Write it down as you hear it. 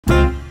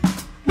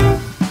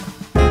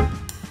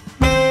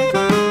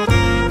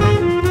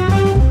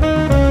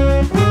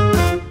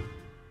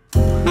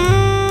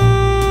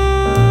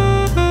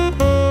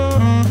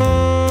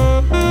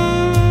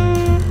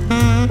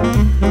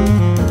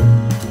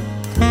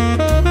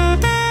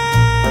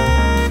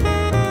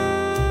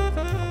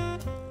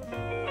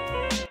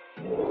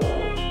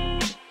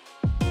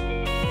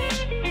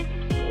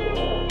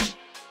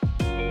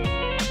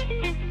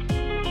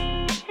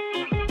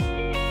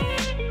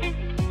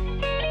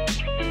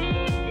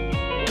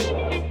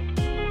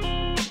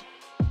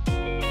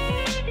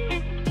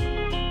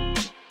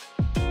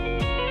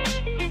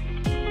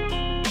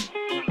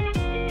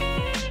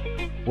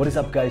What is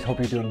up, guys? Hope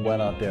you're doing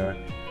well out there.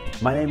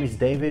 My name is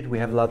David. We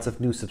have lots of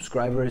new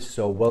subscribers,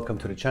 so welcome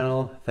to the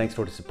channel. Thanks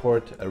for the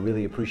support. I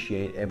really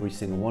appreciate every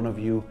single one of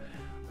you.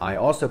 I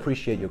also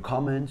appreciate your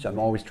comments. I'm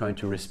always trying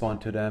to respond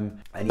to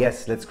them. And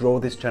yes, let's grow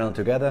this channel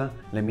together.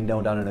 Let me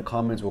know down in the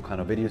comments what kind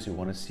of videos you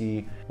want to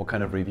see, what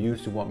kind of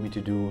reviews you want me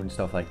to do and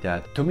stuff like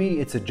that. To me,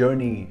 it's a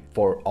journey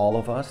for all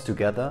of us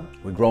together.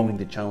 We're growing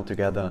the channel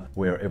together.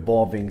 We're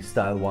evolving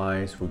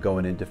style-wise. We're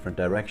going in different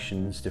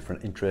directions,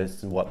 different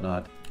interests and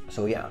whatnot.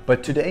 So yeah,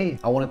 but today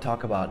I want to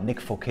talk about NICK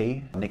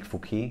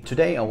FOUQUET.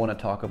 Today I want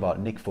to talk about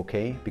NICK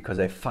FOUQUET because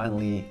I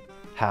finally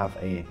have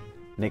a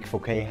NICK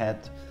FOUQUET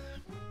hat.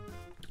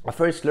 I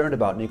first learned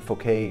about NICK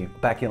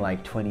FOUQUET back in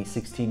like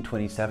 2016,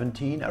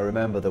 2017. I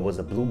remember there was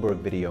a Bloomberg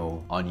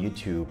video on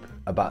YouTube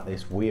about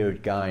this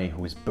weird guy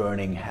who was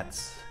burning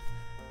hats.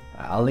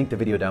 I'll link the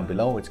video down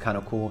below, it's kind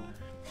of cool.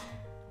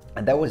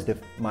 And that was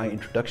my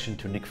introduction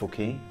to NICK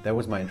FOUQUET.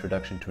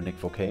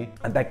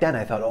 And back then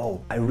I thought,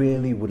 oh, I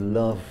really would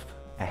love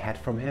a hat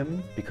from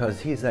him because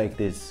he's like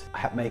this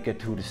hat maker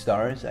to the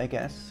stars, I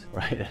guess,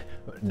 right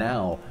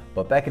now.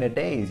 But back in the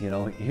days, you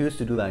know, he used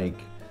to do like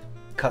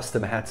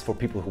custom hats for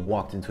people who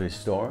walked into his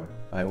store,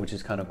 right, which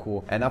is kind of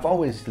cool. And I've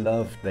always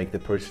loved like the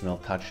personal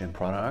touch in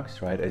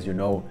products, right? As you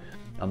know,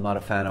 I'm not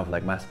a fan of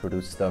like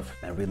mass-produced stuff.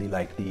 I really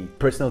like the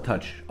personal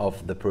touch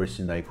of the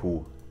person like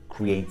who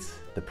creates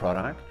the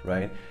product,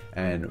 right?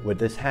 And with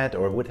this hat,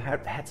 or with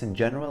hats in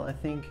general, I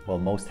think, well,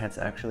 most hats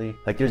actually,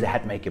 like there's a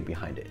hat maker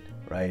behind it,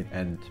 right?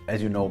 And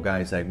as you know,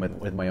 guys, like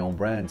with my own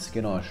brand,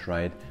 Skinosh,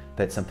 right?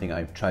 That's something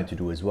I've tried to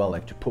do as well,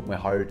 like to put my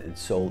heart and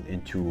soul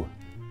into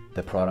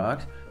the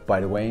product. By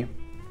the way,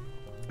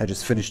 I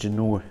just finished a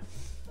new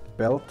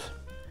belt.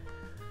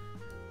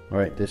 All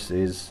right, this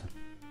is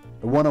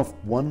a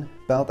one-of-one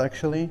belt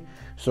actually.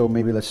 So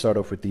maybe let's start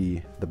off with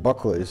the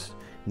buckle is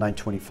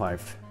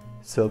 925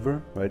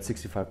 silver, right?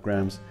 65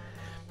 grams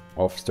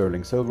of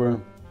sterling silver.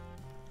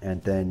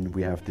 And then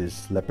we have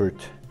this leopard,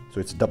 so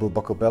it's a double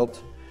buckle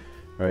belt,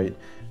 right?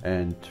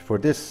 And for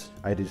this,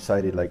 I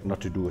decided like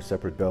not to do a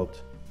separate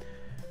belt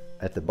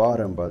at the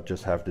bottom, but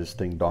just have this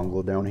thing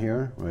dongle down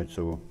here, right?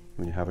 So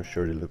when you have a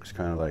shirt, it looks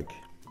kind of like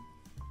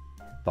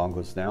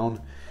dongles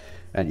down.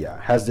 And yeah,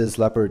 has this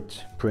leopard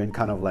print,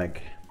 kind of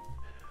like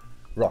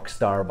rock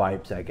star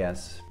vibes, I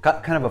guess.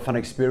 Kind of a fun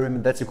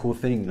experiment. That's a cool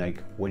thing,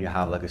 like when you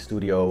have like a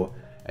studio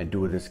and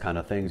do this kind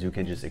of things, you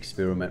can just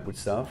experiment with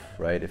stuff,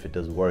 right? If it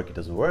doesn't work, it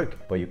doesn't work,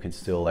 but you can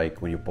still,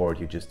 like when you're bored,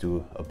 you just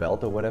do a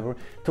belt or whatever.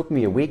 Took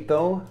me a week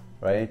though,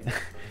 right?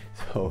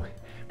 So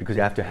because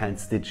you have to hand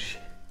stitch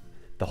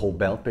the whole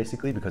belt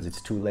basically, because it's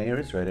 2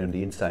 layers, right? On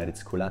the inside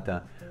it's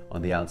culata,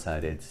 on the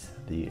outside it's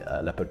the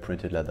leopard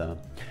printed leather.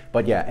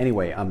 But yeah,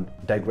 anyway, I'm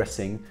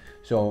digressing.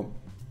 So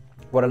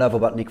what I love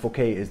about NICK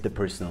FOUQUET is the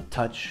personal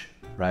touch,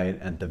 right?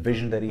 And the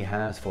vision that he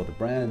has for the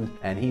brand.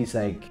 And he's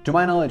like, to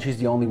my knowledge, he's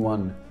the only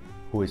one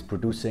who is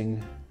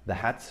producing the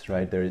hats,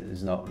 right? There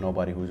is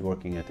nobody who's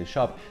working at his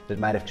shop. That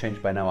might have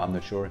changed by now, I'm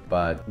not sure.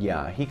 But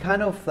yeah, he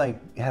kind of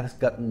like has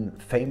gotten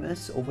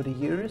famous over the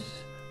years,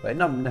 right?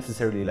 Not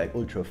necessarily like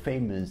ultra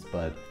famous,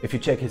 but if you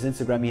check his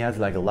Instagram, he has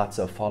like lots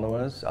of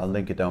followers. I'll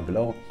link it down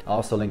below. I'll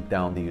also link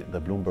down the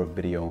Bloomberg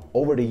video.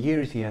 Over the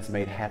years, he has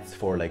made hats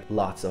for like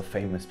lots of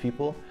famous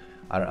people.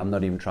 I'm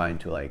not even trying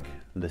to like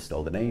list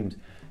all the names.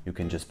 You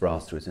can just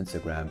browse through his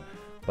Instagram.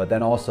 But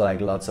then also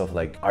like lots of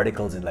like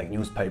articles in like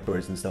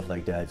newspapers and stuff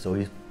like that. So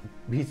his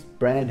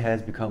brand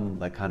has become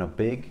like kind of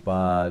big,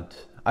 but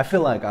I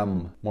feel like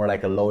I'm more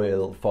like a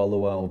loyal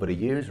follower over the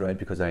years, right?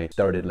 Because I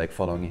started like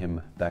following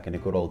him back in the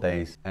good old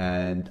days.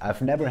 And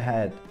I've never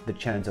had the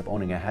chance of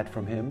owning a hat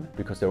from him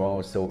because they're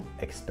always so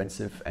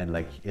expensive and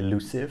like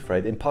elusive,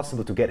 right?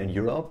 Impossible to get in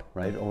Europe,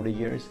 right? Over the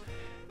years,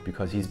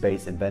 because he's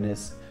based in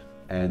Venice.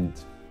 And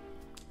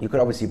you could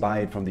obviously buy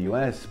it from the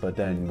US, but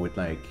then with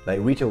like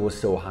retail was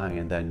so high,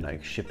 and then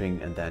like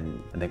shipping and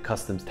then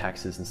customs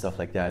taxes and stuff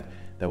like that,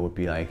 that would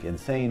be like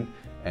insane.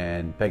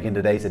 And back in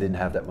the days, I didn't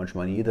have that much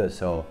money either,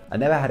 so I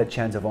never had a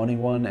chance of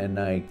owning one. And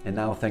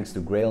now thanks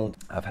to Grail,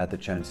 I've had the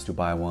chance to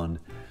buy one.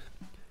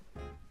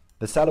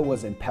 The seller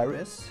was in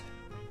Paris,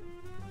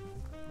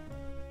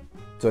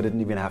 so I didn't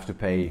even have to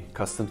pay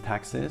customs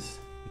taxes,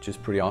 which is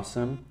pretty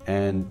awesome.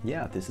 And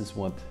yeah, this is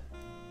what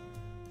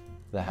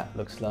the hat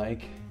looks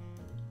like.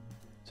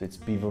 So it's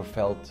beaver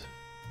felt,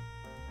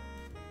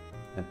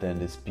 and then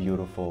this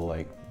beautiful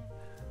like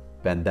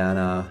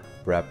bandana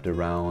wrapped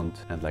around,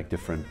 and like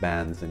different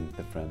bands and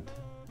different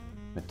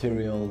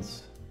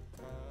materials.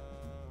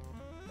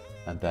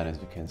 And then, as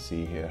you can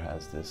see here,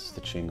 has this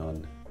stitching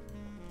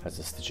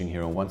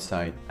here on one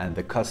side, and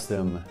the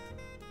custom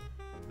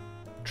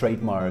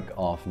trademark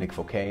of NICK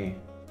FOUQUET,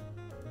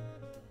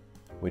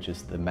 which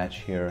is the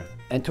match here.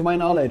 And to my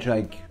knowledge,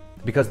 like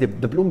because the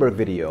Bloomberg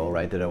video,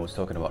 right, that I was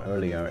talking about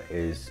earlier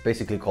is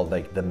basically called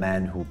like The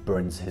Man Who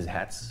Burns His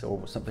Hats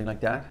or something like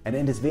that. And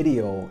in this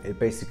video, it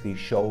basically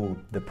showed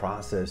the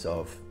process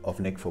of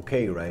NICK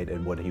FOUQUET, right?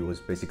 And what he was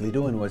basically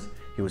doing was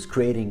he was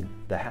creating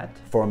the hat,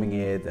 forming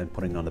it and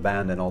putting it on the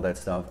band and all that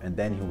stuff. And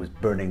then he was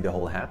burning the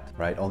whole hat,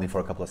 right? Only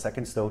for a couple of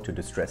seconds though to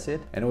distress it.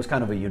 And it was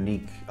kind of a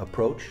unique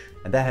approach.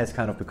 And that has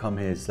kind of become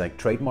his like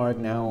trademark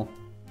now,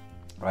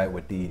 right?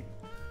 With the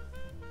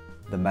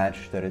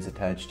match that is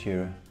attached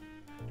here.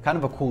 Kind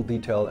of a cool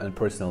detail and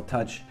personal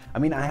touch. I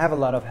mean, I have a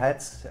lot of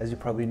hats, as you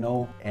probably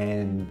know,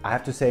 and I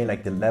have to say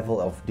like the level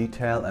of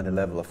detail and the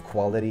level of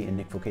quality in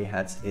NICK FOUQUET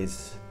hats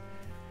is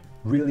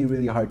really,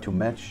 really hard to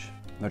match.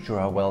 Not sure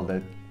how well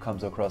that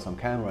comes across on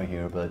camera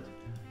here, but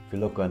if you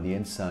look on the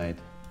inside,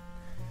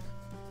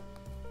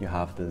 you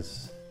have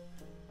this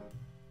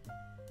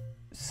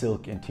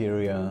silk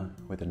interior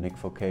with a NICK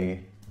FOUQUET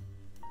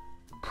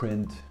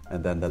print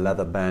and then the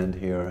leather band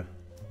here.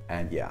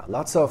 And yeah,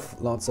 lots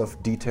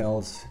of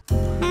details.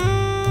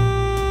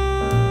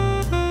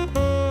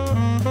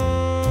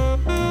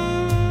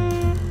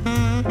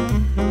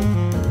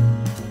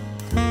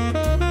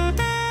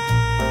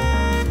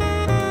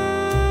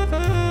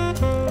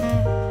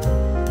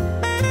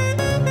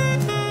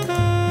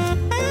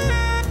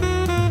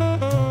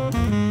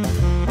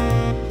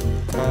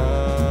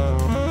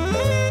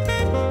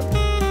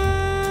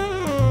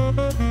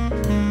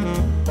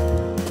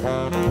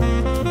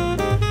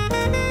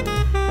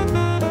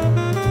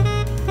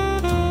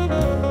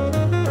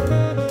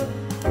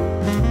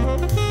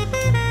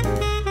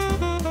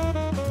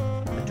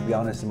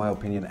 In my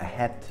opinion, a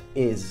hat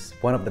is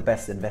one of the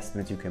best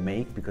investments you can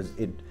make because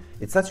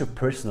it's such a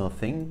personal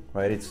thing,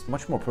 right? It's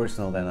much more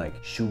personal than like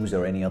shoes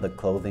or any other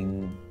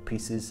clothing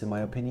pieces, in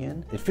my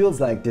opinion. It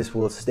feels like this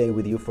will stay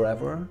with you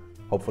forever.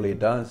 Hopefully it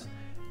does.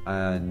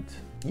 And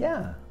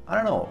yeah, I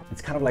don't know.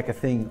 It's kind of like a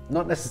thing,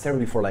 not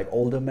necessarily for like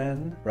older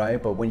men,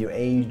 right? But when you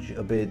age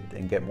a bit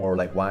and get more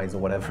like wise or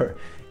whatever,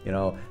 you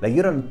know, like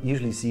you don't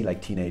usually see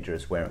like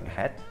teenagers wearing a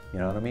hat, you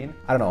know what I mean?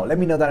 I don't know, let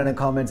me know that in the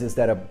comments. Is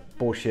that a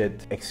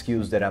bullshit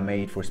excuse that I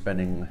made for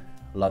spending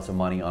lots of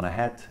money on a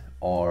hat?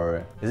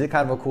 Or is it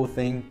kind of a cool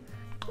thing?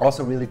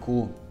 Also really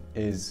cool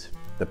is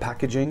the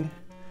packaging,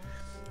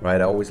 right?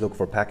 I always look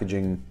for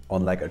packaging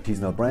on like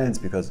artisanal brands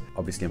because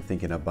obviously I'm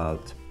thinking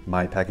about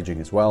my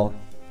packaging as well.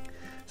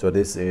 So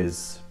this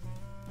is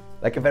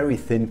like a very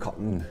thin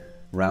cotton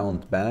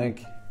round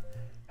bag,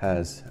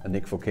 has a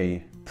NICK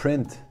FOUQUET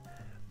print,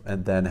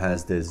 and then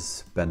has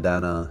this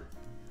bandana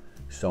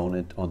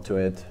sewn onto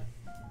it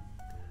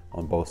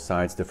on both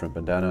sides, different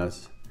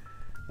bandanas,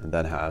 and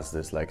then has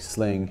this like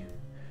sling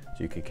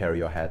so you can carry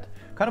your hat.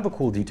 Kind of a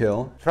cool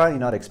detail. It's probably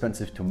not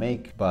expensive to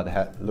make, but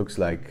it looks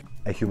like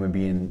a human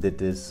being did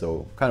this,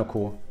 so kind of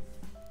cool.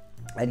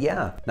 And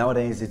yeah,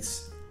 nowadays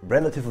it's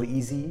relatively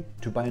easy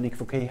to buy a NICK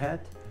FOUQUET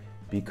hat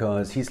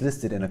because he's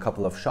listed in a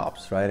couple of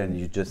shops, right? And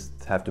you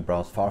just have to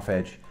browse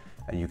Farfetch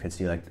and you can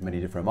see like many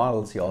different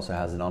models. He also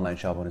has an online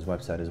shop on his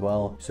website as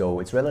well. So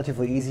it's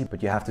relatively easy,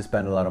 but you have to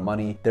spend a lot of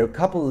money. There are a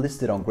couple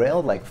listed on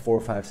Grail, like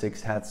 4, 5,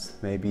 6 hats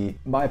maybe.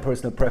 My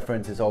personal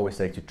preference is always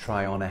like to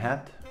try on a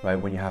hat, right?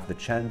 When you have the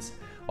chance.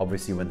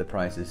 Obviously when the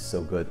price is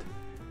so good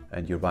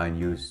and you're buying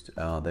used,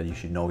 then you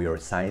should know your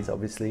size,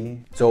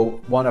 obviously.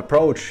 So one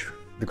approach,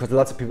 because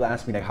lots of people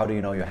ask me like, how do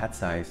you know your hat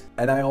size?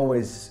 And I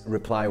always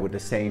reply with the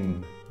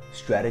same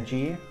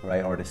strategy,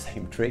 right, or the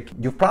same trick.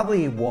 You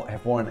probably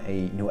have worn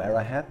a New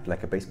Era hat,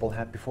 like a baseball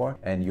hat before,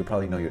 and you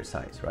probably know your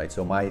size, right?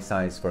 So my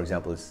size, for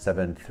example, is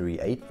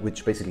 7'3",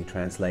 which basically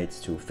translates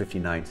to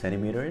 59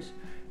 centimeters.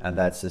 And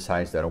that's the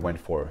size that I went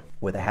for.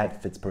 With a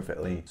hat, fits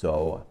perfectly.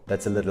 So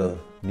that's a little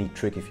neat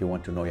trick if you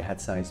want to know your hat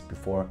size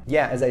before.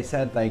 Yeah, as I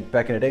said, like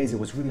back in the days, it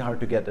was really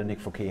hard to get a NICK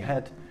FOUQUET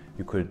hat.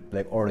 You could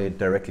like order it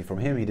directly from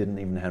him. He didn't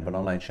even have an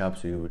online shop,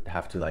 so you would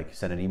have to like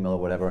send an email or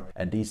whatever.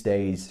 And these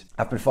days,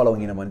 I've been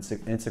following him on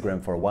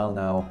Instagram for a while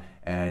now,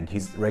 and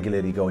he's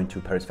regularly going to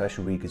Paris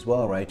Fashion Week as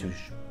well, right, to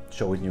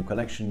show his new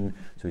collection.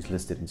 So he's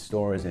listed in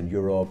stores in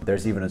Europe.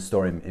 There's even a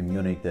store in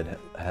Munich that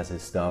has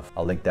his stuff.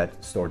 I'll link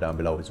that store down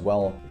below as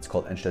well. It's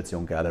called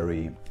Enthält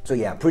Gallery. So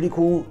yeah, pretty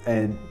cool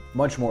and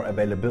much more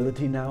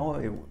availability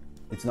now.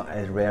 It's not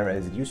as rare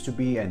as it used to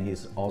be, and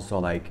he's also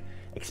like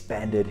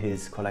expanded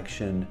his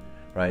collection,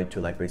 right, to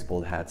like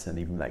baseball hats and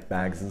even like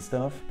bags and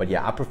stuff. But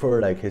yeah, I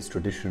prefer like his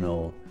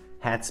traditional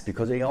hats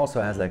because he also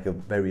has like a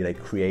very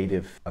like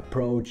creative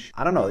approach.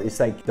 I don't know, it's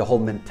like the whole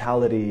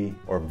mentality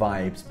or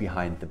vibes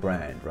behind the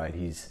brand, right?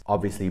 He's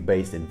obviously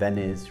based in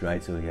Venice,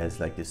 right? So he has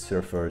like this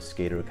surfer,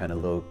 skater kind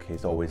of look.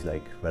 He's always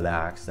like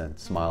relaxed and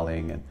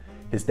smiling, and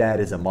his dad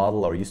is a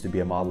model or used to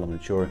be a model, I'm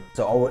not sure.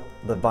 So all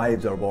the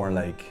vibes are more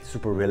like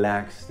super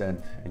relaxed and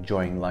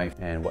enjoying life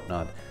and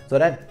whatnot. So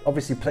that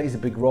obviously plays a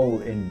big role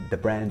in the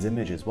brand's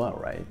image as well,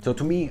 right? So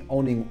to me,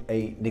 owning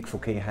a NICK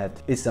FOUQUET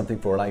hat is something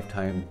for a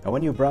lifetime. And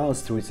when you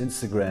browse through his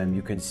Instagram,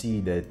 you can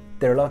see that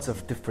there are lots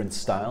of different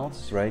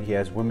styles, right? He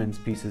has women's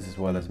pieces as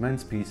well as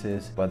men's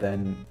pieces, but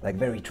then like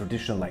very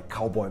traditional like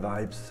cowboy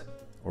vibes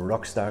or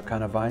rock star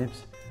kind of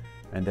vibes.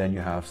 And then you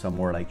have some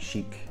more like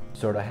chic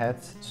sort of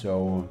hats.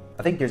 So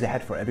I think there's a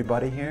hat for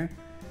everybody here,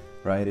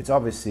 right? It's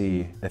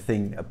obviously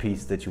a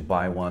piece that you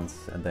buy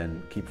once and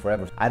then keep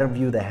forever. I don't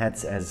view the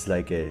hats as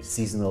like a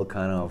seasonal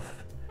kind of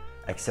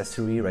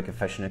accessory, like a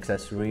fashion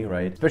accessory,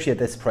 right? Especially at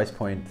this price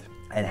point.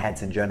 And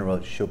hats in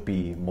general should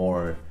be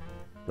more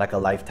like a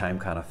lifetime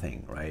kind of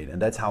thing, right?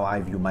 And that's how I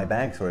view my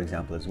bags, for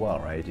example, as well,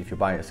 right? If you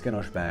buy a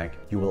Skinosh bag,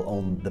 you will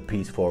own the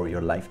piece for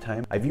your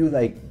lifetime. I view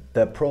like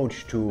the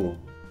approach to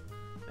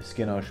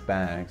Skinosh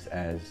bags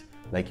as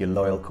like your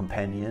loyal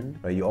companion,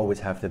 right? You always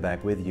have the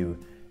bag with you.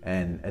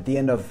 And at the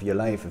end of your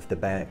life, if the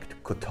bag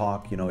could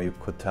talk, you know, you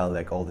could tell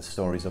like all the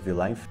stories of your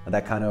life. And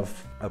that kind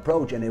of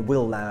approach, and it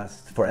will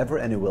last forever,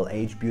 and it will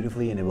age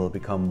beautifully, and it will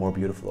become more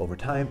beautiful over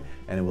time,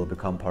 and it will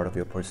become part of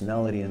your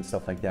personality and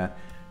stuff like that.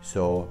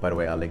 So, by the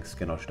way, I'll link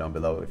Skinosh down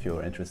below if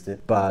you're interested.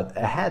 But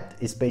a hat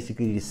is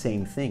basically the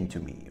same thing to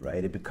me,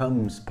 right? It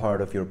becomes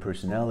part of your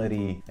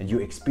personality, and you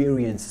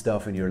experience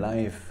stuff in your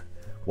life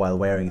while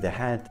wearing the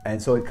hat.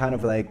 And so it kind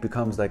of like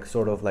becomes like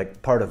sort of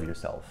like part of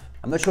yourself.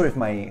 I'm not sure if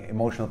my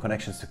emotional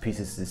connections to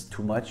pieces is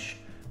too much.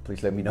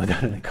 Please let me know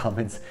down in the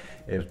comments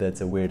if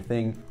that's a weird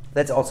thing.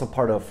 That's also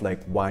part of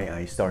like why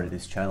I started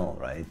this channel,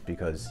 right?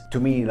 Because to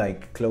me,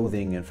 like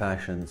clothing and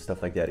fashion,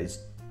 stuff like that is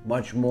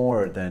much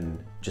more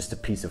than just a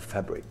piece of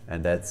fabric.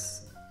 And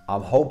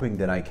I'm hoping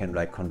that I can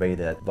like convey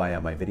that via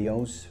my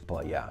videos.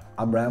 But yeah,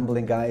 I'm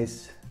rambling,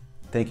 guys.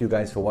 Thank you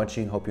guys for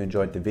watching. Hope you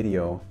enjoyed the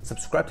video.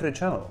 Subscribe to the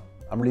channel.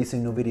 I'm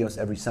releasing new videos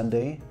every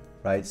Sunday,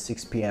 right?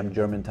 6 p.m.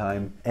 German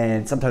time,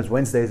 and sometimes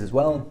Wednesdays as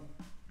well.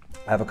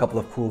 I have a couple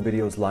of cool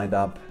videos lined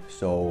up.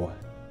 So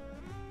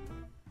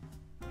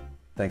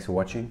thanks for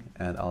watching,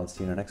 and I'll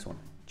see you in the next one.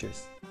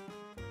 Cheers.